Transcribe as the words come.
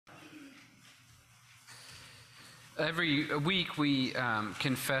Every week we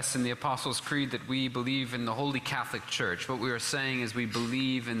confess in the Apostles' Creed that we believe in the Holy Catholic Church. What we are saying is we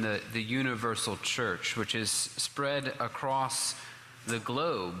believe in the universal church, which is spread across the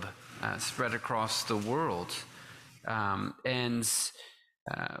globe, spread across the world.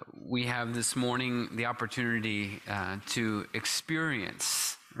 We have this morning the opportunity to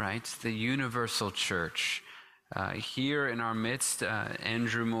experience, right, the universal church. Here in our midst,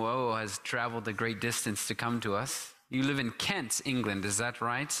 Andrew Mo'o has traveled a great distance to come to us. You live in Kent, England, is that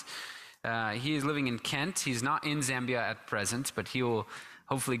right? He is living in Kent. He's not in Zambia at present, but he will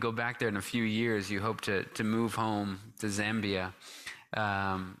hopefully go back there in a few years. You hope to move home to Zambia.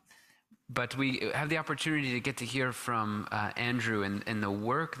 But we have the opportunity to get to hear from Andrew and the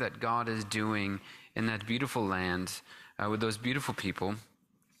work that God is doing in that beautiful land with those beautiful people.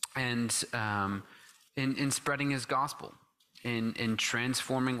 And in spreading his gospel, in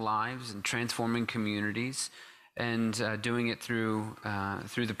transforming lives and transforming communities, and doing it through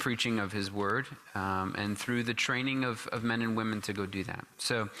the preaching of his word and through the training of men and women to go do that.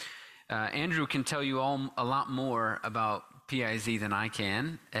 So Andrew can tell you all a lot more about PIZ than I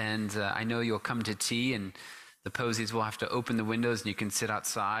can, and I know you'll come to tea, and the Posies will have to open the windows, and you can sit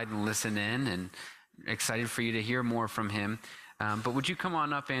outside and listen in, and excited for you to hear more from him. But would you come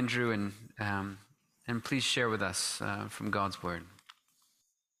on up, Andrew, and please share with us from God's word.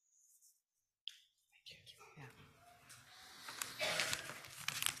 Thank you. Yeah.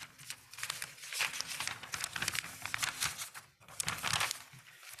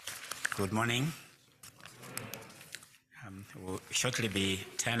 Good morning. We'll shortly be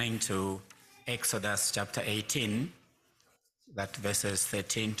turning to Exodus chapter 18, that verses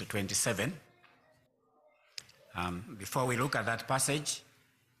 13 to 27. Before we look at that passage,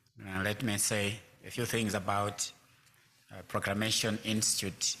 let me say a few things about Proclamation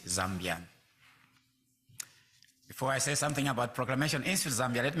Institute Zambia. Before I say something about Proclamation Institute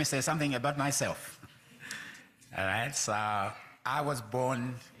Zambia, let me say something about myself. All right, so I was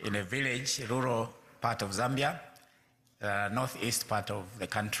born in a village, rural part of Zambia, northeast part of the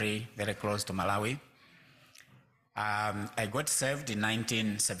country, very close to Malawi. I got saved in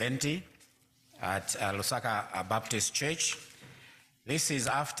 1970 at Lusaka Baptist Church. This is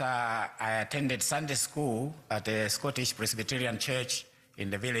after I attended Sunday school at a Scottish Presbyterian church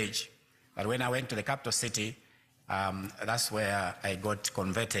in the village. But when I went to the capital city, that's where I got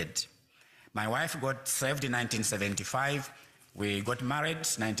converted. My wife got saved in 1975. We got married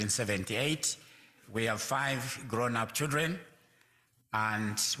in 1978. We have 5 grown-up children,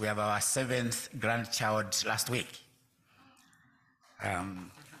 and we have our 7th grandchild last week.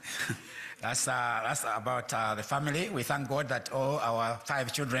 That's about the family. We thank God that all our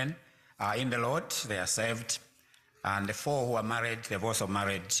 5 children are in the Lord. They are saved. And the 4 who are married, they've also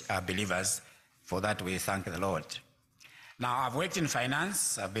married believers. For that, we thank the Lord. Now, I've worked in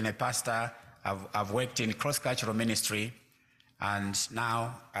finance. I've been a pastor. I've worked in cross-cultural ministry. And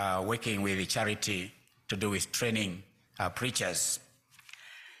now working with a charity to do with training preachers.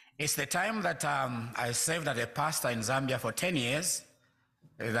 It's the time that I served as a pastor in Zambia for 10 years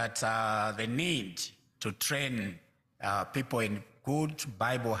that the need to train people in good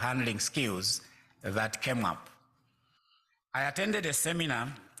Bible handling skills that came up. I attended a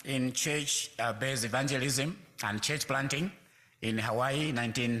seminar in church-based evangelism and church planting in Hawaii,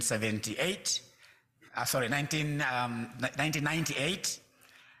 1998.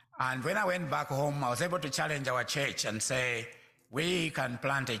 And when I went back home, I was able to challenge our church and say, we can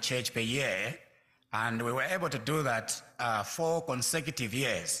plant a church per year. And we were able to do that 4 consecutive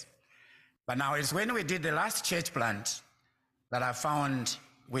years. But now it's when we did the last church plant that I found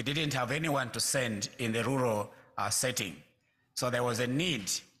we didn't have anyone to send in the rural setting. So there was a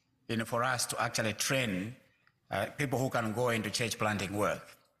need for us to actually train people who can go into church planting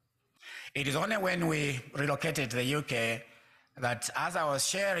work. It is only when we relocated to the UK that as I was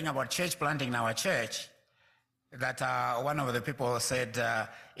sharing about church planting in our church, that one of the people said,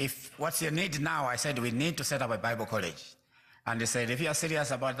 what's your need now? I said, we need to set up a Bible college. And they said, if you are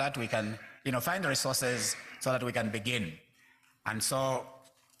serious about that, we can find resources so that we can begin. And so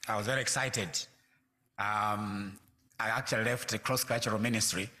I was very excited. I actually left the cross-cultural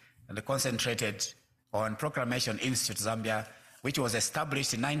ministry and concentrated on Proclamation Institute Zambia, which was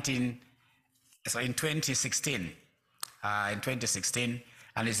established in 2016. And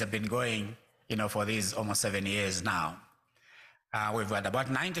it's been going for these almost 7 years now. We've had about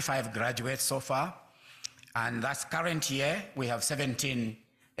 95 graduates so far, and that's current year, we have 17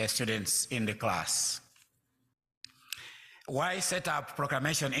 students in the class. Why set up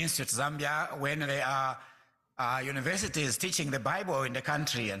Proclamation Institute Zambia when there are universities teaching the Bible in the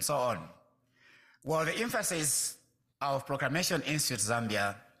country and so on? Well, the emphasis of Proclamation Institute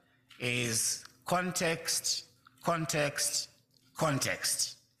Zambia is context, context,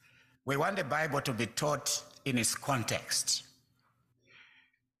 context. We want the Bible to be taught in its context.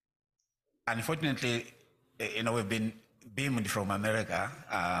 Unfortunately, we've been beamed from America,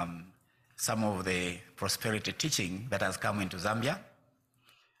 some of the prosperity teaching that has come into Zambia.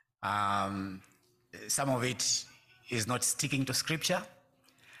 Some of it is not sticking to scripture.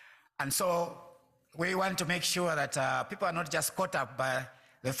 And so we want to make sure that people are not just caught up by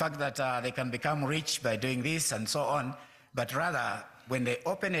the fact that they can become rich by doing this and so on, but rather when they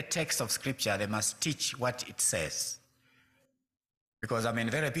open a text of scripture, they must teach what it says. Because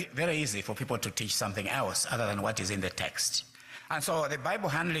very easy for people to teach something else other than what is in the text. And so the Bible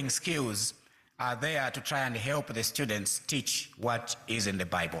handling skills are there to try and help the students teach what is in the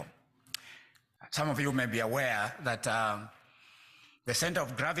Bible. Some of you may be aware that the center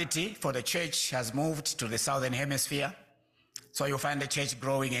of gravity for the church has moved to the southern hemisphere. So you'll find the church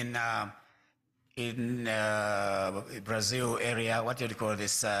growing in Brazil area, what do you call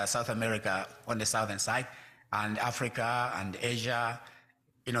this, South America on the southern side, and Africa and Asia.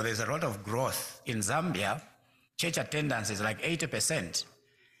 There's a lot of growth. In Zambia, church attendance is like 80%.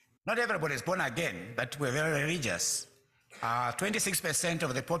 Not everybody is born again, but we're very religious. 26%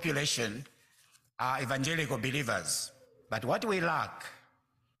 of the population are evangelical believers. But what we lack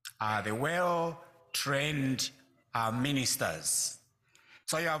are the well-trained ministers.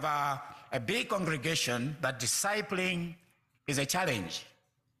 So you have a big congregation, but discipling is a challenge.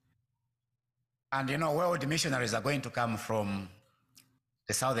 And world missionaries are going to come from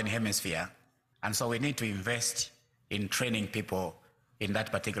the southern hemisphere. And so we need to invest in training people in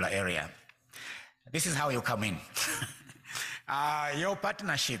that particular area. This is how you come in. Your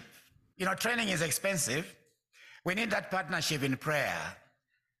partnership. Training is expensive. We need that partnership in prayer.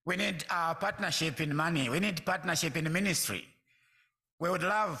 We need partnership in money. We need partnership in ministry. We would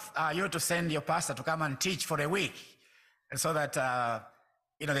love you to send your pastor to come and teach for a week so that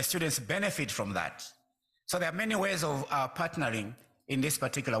the students benefit from that. So there are many ways of partnering in this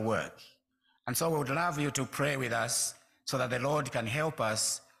particular work. And so we would love you to pray with us so that the Lord can help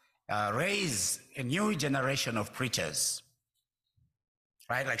us raise a new generation of preachers.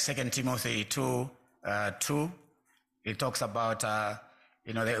 Right, like 2 Timothy 2:2, it talks about,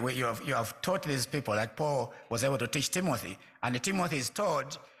 you have taught these people, like Paul was able to teach Timothy. And Timothy is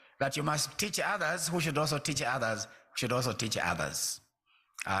taught that you must teach others who should also teach others, who should also teach others.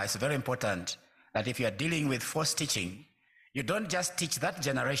 It's very important that if you are dealing with false teaching, you don't just teach that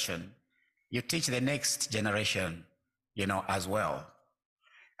generation, you teach the next generation, as well.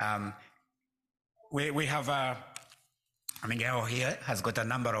 We have, Miguel here has got a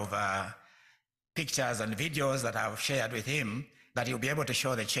number of pictures and videos that I've shared with him that he'll be able to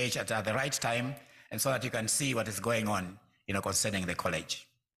show the church at the right time, and so that you can see what is going on, concerning the college.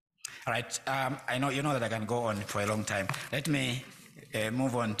 All right, I know that I can go on for a long time. Let me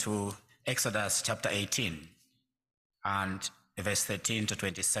move on to Exodus chapter 18 and verse 13 to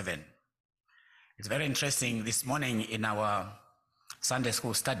 27. It's very interesting. This morning in our Sunday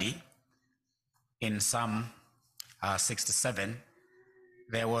school study in Psalm 67,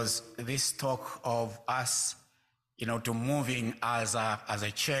 there was this talk of us, to moving as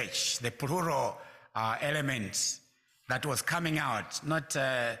a church, the plural element that was coming out, not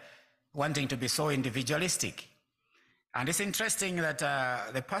wanting to be so individualistic. And it's interesting that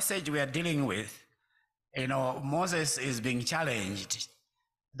the passage we are dealing with, Moses is being challenged.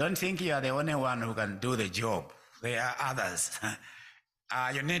 Don't think you are the only one who can do the job. There are others.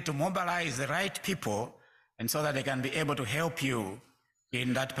 You need to mobilize the right people, and so that they can be able to help you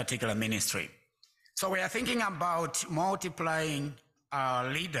in that particular ministry. So we are thinking about multiplying our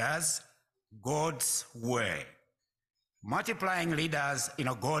leaders God's way. Multiplying leaders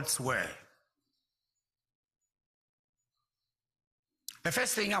God's way. The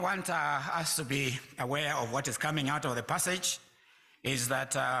first thing I want us to be aware of what is coming out of the passage is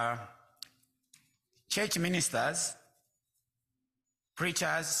that church ministers,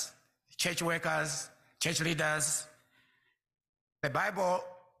 preachers, church workers, church leaders, the Bible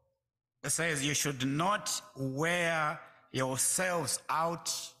says you should not wear yourselves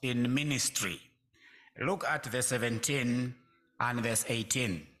out in ministry. Look at verse 17 and verse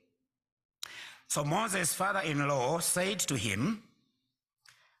 18. So Moses' father-in-law said to him,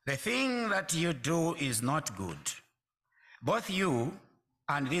 "The thing that you do is not good. Both you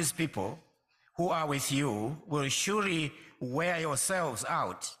and these people who are with you will surely wear yourselves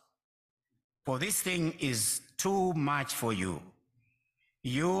out, for this thing is too much for you.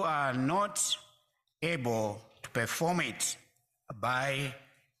 You are not able to perform it by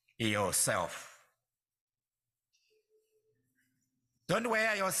yourself." Don't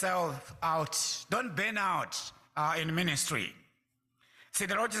wear yourself out. Don't burn out in ministry. See,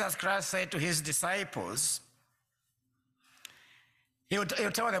 the Lord Jesus Christ said to his disciples, he would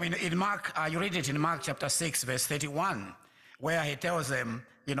tell them in Mark, you read it in Mark chapter 6, verse 31, where he tells them,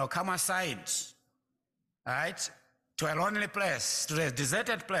 come aside, all right, to a lonely place, to a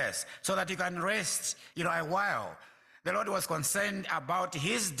deserted place, so that you can rest, a while. The Lord was concerned about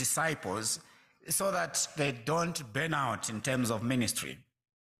his disciples so that they don't burn out in terms of ministry.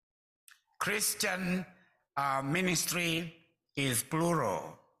 Christian ministry is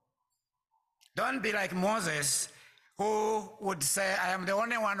plural. Don't be like Moses, who would say, I am the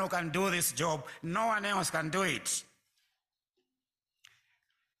only one who can do this job. No one else can do it.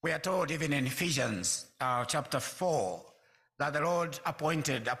 We are told even in Ephesians chapter 4 that the Lord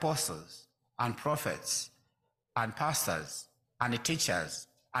appointed apostles and prophets and pastors and teachers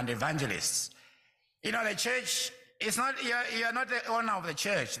and evangelists. The church is not, you're not the owner of the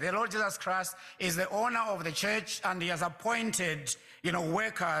church. The Lord Jesus Christ is the owner of the church, and he has appointed,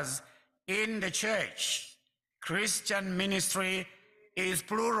 workers in the church. Christian ministry is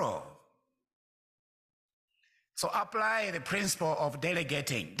plural. So apply the principle of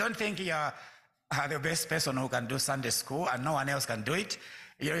delegating. Don't think you're the best person who can do Sunday school and no one else can do it.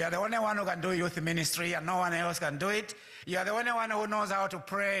 You're the only one who can do youth ministry and no one else can do it. You're the only one who knows how to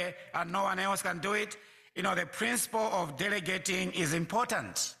pray and no one else can do it. The principle of delegating is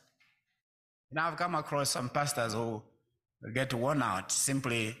important. I've come across some pastors who get worn out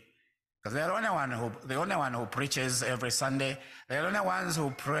simply because they're the only one who preaches every Sunday. They're the only ones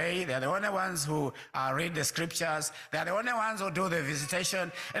who pray. They're the only ones who read the scriptures. They're the only ones who do the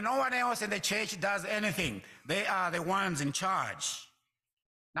visitation. And no one else in the church does anything. They are the ones in charge.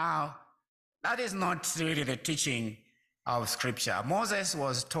 Now, that is not really the teaching of Scripture. Moses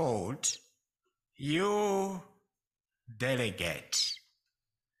was told, you delegate.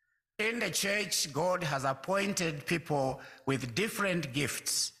 In the church, God has appointed people with different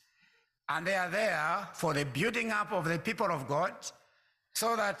gifts, and they are there for the building up of the people of God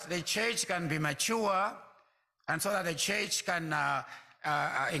so that the church can be mature and so that the church can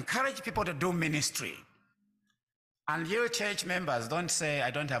encourage people to do ministry. And you church members, don't say, I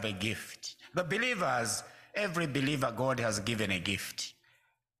don't have a gift. The believers, every believer, God has given a gift.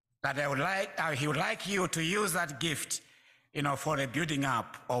 That he would like you to use that gift, for the building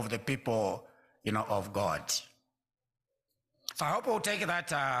up of the people, of God. So I hope we'll take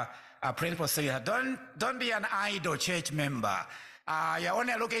that principle serious. Don't be an idle church member. You're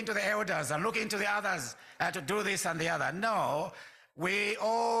only looking to the elders and looking to the others to do this and the other. No. We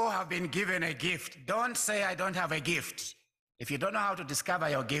all have been given a gift. Don't say, I don't have a gift. If you don't know how to discover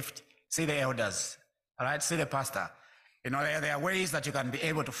your gift, see the elders, all right? See the pastor. There are ways that you can be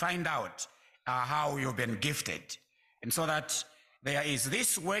able to find out how you've been gifted. And so that there is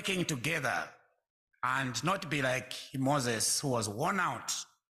this working together and not be like Moses, who was worn out,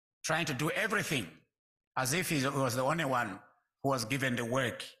 trying to do everything as if he was the only one who was given the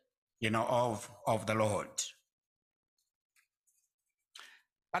work, of the Lord.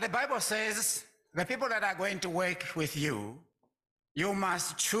 But the Bible says the people that are going to work with you, you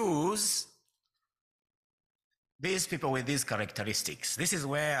must choose these people with these characteristics. This is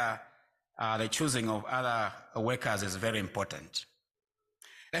where the choosing of other workers is very important.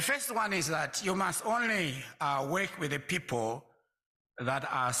 The first one is that you must only work with the people that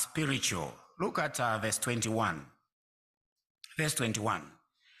are spiritual. Look at verse 21. Verse 21.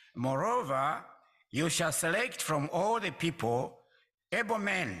 Moreover, you shall select from all the people able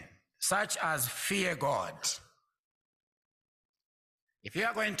men, such as fear God. If you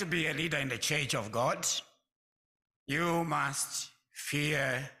are going to be a leader in the church of God, you must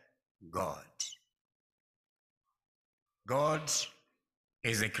fear God. God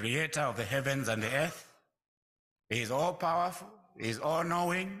is the creator of the heavens and the earth. He is all powerful. He is all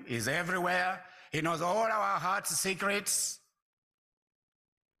knowing. He is everywhere. He knows all our heart's secrets.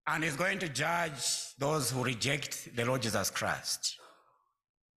 And is going to judge those who reject the Lord Jesus Christ.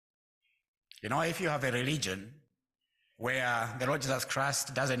 If you have a religion where the Lord Jesus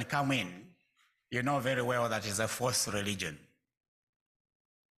Christ doesn't come in, you know very well that is a false religion.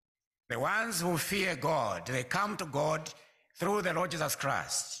 The ones who fear God, they come to God through the Lord Jesus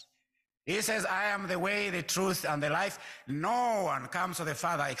Christ. He says, I am the way, the truth, and the life. No one comes to the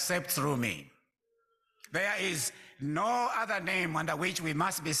Father except through me. There is no other name under which we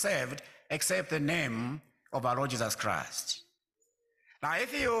must be saved except the name of our Lord Jesus Christ. Now,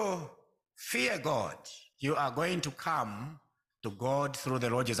 if you fear God, you are going to come to God through the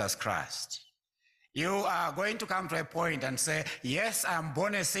Lord Jesus Christ. You are going to come to a point and say, yes, I am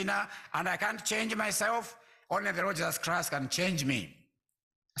born a sinner and I can't change myself. Only the Lord Jesus Christ can change me.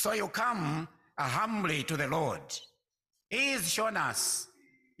 So you come humbly to the Lord. He's shown us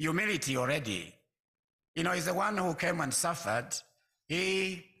humility already. You know, he's the one who came and suffered.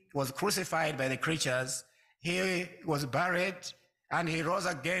 He was crucified by the creatures. He was buried, and he rose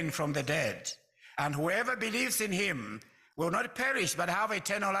again from the dead. And whoever believes in him will not perish but have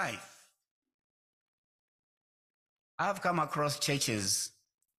eternal life. I've come across churches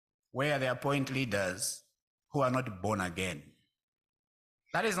where they appoint leaders who are not born again.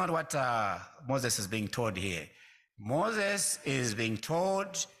 That is not what Moses is being told here. Moses is being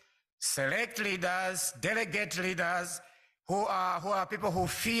told, select leaders, delegate leaders who are people who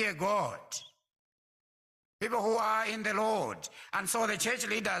fear God, people who are in the Lord. And so the church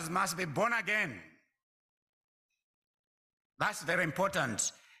leaders must be born again. That's very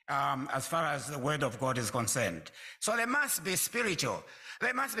important as far as the word of God is concerned. So they must be spiritual.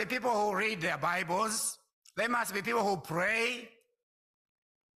 They must be people who read their Bibles. They must be people who pray.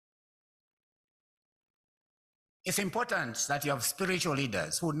 It's important that you have spiritual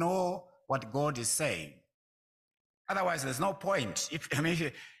leaders who know what God is saying. Otherwise, there's no point.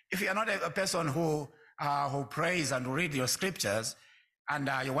 If you're not a person who prays and read your scriptures, and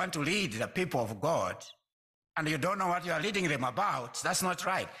you want to lead the people of God, and you don't know what you are leading them about, that's not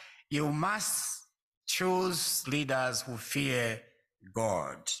right. You must choose leaders who fear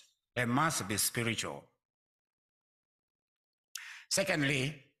God. They must be spiritual.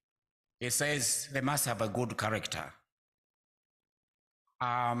 Secondly, it says they must have a good character.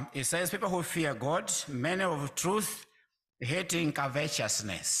 It says people who fear God, men of truth, hating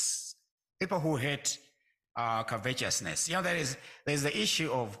covetousness. People who hate covetousness. You know, there's the issue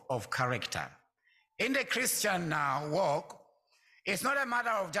of character. In the Christian walk, it's not a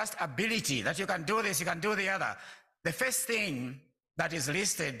matter of just ability, that you can do this, you can do the other. The first thing that is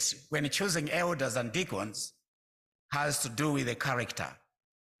listed when choosing elders and deacons has to do with the character.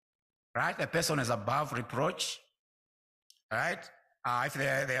 Right? The person is above reproach. Right? If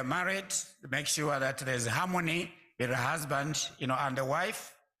they are married, make sure that there's harmony with the husband, and the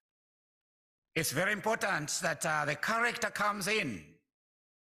wife. It's very important that the character comes in.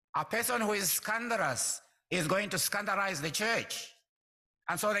 A person who is scandalous is going to scandalize the church.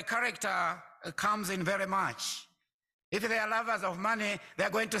 And so the character comes in very much. If they are lovers of money, they're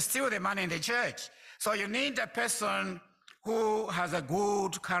going to steal the money in the church. So you need a person who has a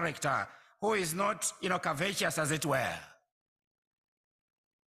good character, who is not, covetous, as it were.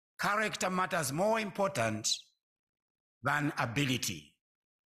 Character matters more important than ability.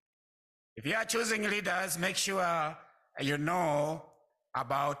 If you are choosing leaders, make sure you know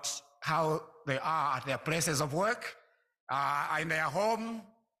about how they are at their places of work, in their home,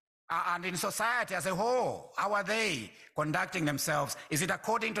 and in society as a whole. How are they conducting themselves? Is it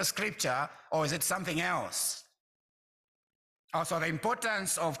according to Scripture, or is it something else? Also, the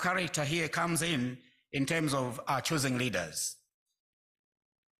importance of character here comes in terms of choosing leaders.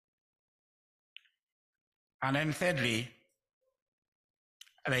 And then thirdly,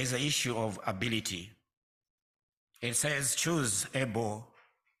 there is the issue of ability. It says, choose able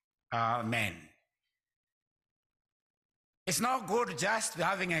men. It's not good just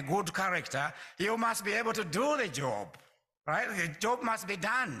having a good character. You must be able to do the job, right? The job must be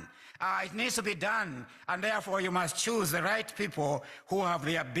done. It needs to be done. And therefore, you must choose the right people who have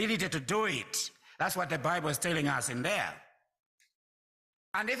the ability to do it. That's what the Bible is telling us in there.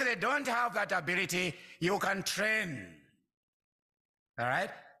 And if they don't have that ability, you can train. All right?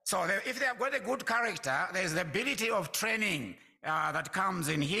 So if they have got a good character, there's the ability of training that comes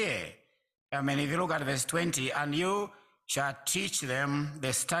in here. If you look at verse 20, and you shall teach them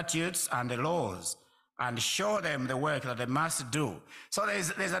the statutes and the laws, and show them the work that they must do. So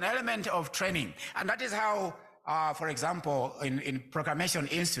there's an element of training. And that is how, for example, in Proclamation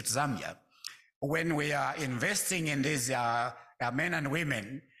Institute Zambia, when we are investing in these men and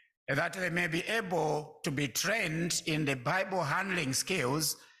women, that they may be able to be trained in the Bible handling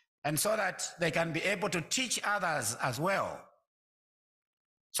skills, and so that they can be able to teach others as well.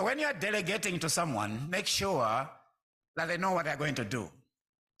 So when you are delegating to someone, make sure that they know what they're going to do.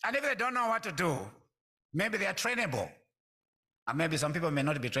 And if they don't know what to do, maybe they are trainable. And maybe some people may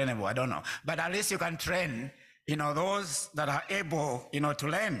not be trainable, I don't know. But at least you can train, those that are able, to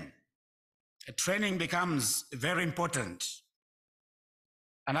learn. Training becomes very important.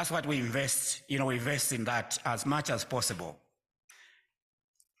 And that's what we invest, we invest in that as much as possible.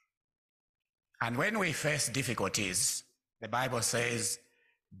 And when we face difficulties, the Bible says,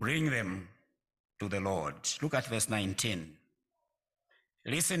 bring them to the Lord. Look at verse 19.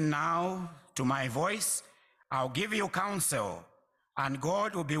 Listen now to my voice. I'll give you counsel, and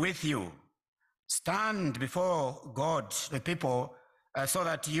God will be with you. Stand before God, the people, so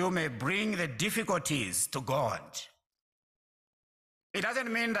that you may bring the difficulties to God. It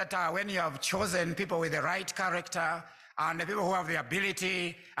doesn't mean that when you have chosen people with the right character and the people who have the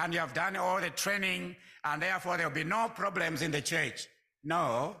ability and you have done all the training and therefore there will be no problems in the church.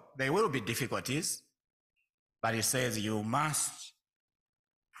 No, there will be difficulties. But it says you must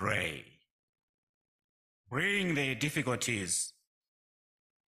pray. Bring the difficulties,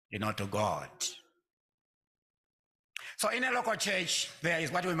 to God. So in a local church, there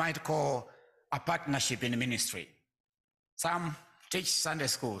is what we might call a partnership in ministry. Some teach Sunday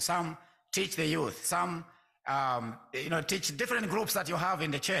school, some teach the youth, some teach different groups that you have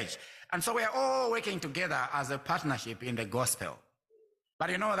in the church. And so we are all working together as a partnership in the gospel. But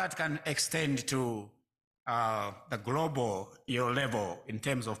that can extend to the global level in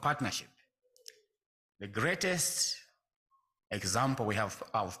terms of partnership. The greatest example we have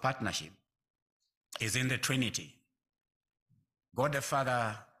of partnership is in the Trinity. God the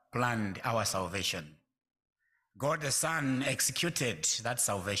Father planned our salvation. God the Son executed that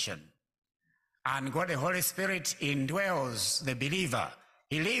salvation. And God the Holy Spirit indwells the believer.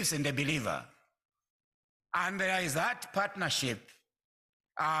 He lives in the believer. And there is that partnership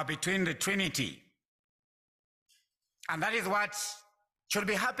between the Trinity. And that is what should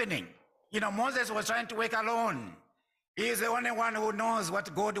be happening. Moses was trying to work alone. He is the only one who knows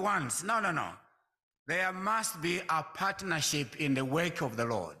what God wants. No. There must be a partnership in the work of the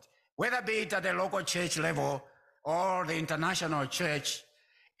Lord, whether be it at the local church level or the international church.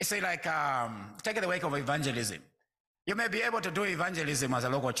 It's like, take the work of evangelism. You may be able to do evangelism as a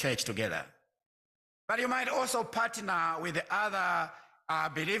local church together, but you might also partner with the other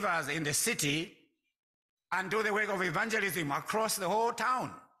believers in the city and do the work of evangelism across the whole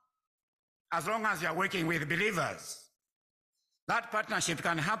town, as long as you're working with believers. That partnership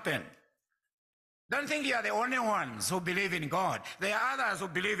can happen. Don't think you are the only ones who believe in God. There are others who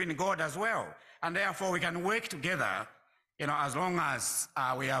believe in God as well. And therefore we can work together, as long as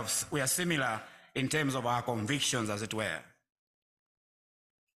we are similar in terms of our convictions, as it were.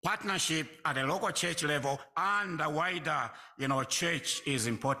 Partnership at the local church level and the wider, church is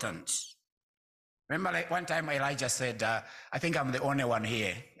important. Remember, like one time Elijah said, I think I'm the only one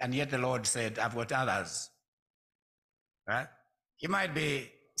here. And yet the Lord said, I've got others. Right? You might be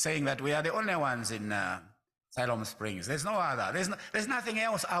saying that we are the only ones in Siloam Springs. There's no other. There's nothing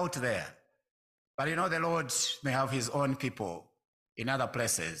else out there. But the Lord may have his own people in other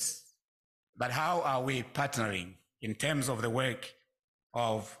places. But how are we partnering in terms of the work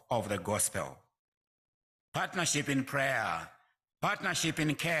of the gospel? Partnership in prayer, partnership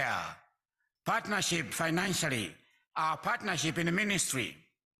in care, partnership financially, partnership in ministry,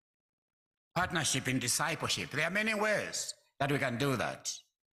 partnership in discipleship. There are many ways that we can do that.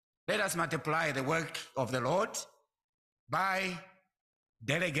 Let us multiply the work of the Lord by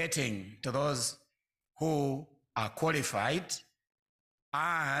delegating to those who are qualified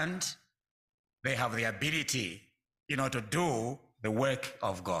and they have the ability, to do the work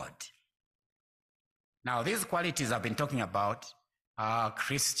of God. Now, these qualities I've been talking about are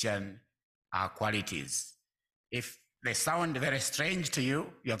Christian qualities. If they sound very strange to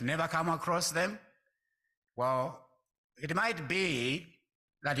you, you have never come across them, well, it might be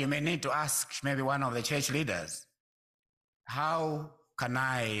that you may need to ask maybe one of the church leaders, how can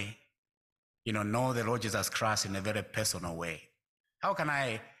I, know the Lord Jesus Christ in a very personal way? How can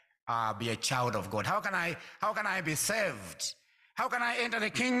I be a child of God? How can I be saved? How can I enter the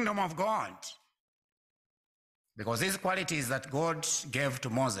kingdom of God? Because these qualities that God gave to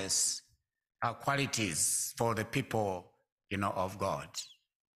Moses are qualities for the people, of God.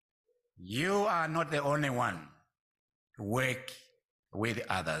 You are not the only one to work with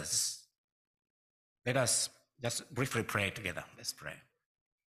others. Let us just briefly pray together. Let's pray.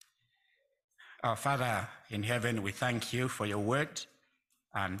 Our Father in heaven, we thank you for your word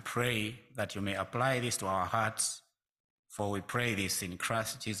and pray that you may apply this to our hearts, for we pray this in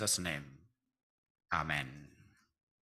Christ Jesus' name. Amen.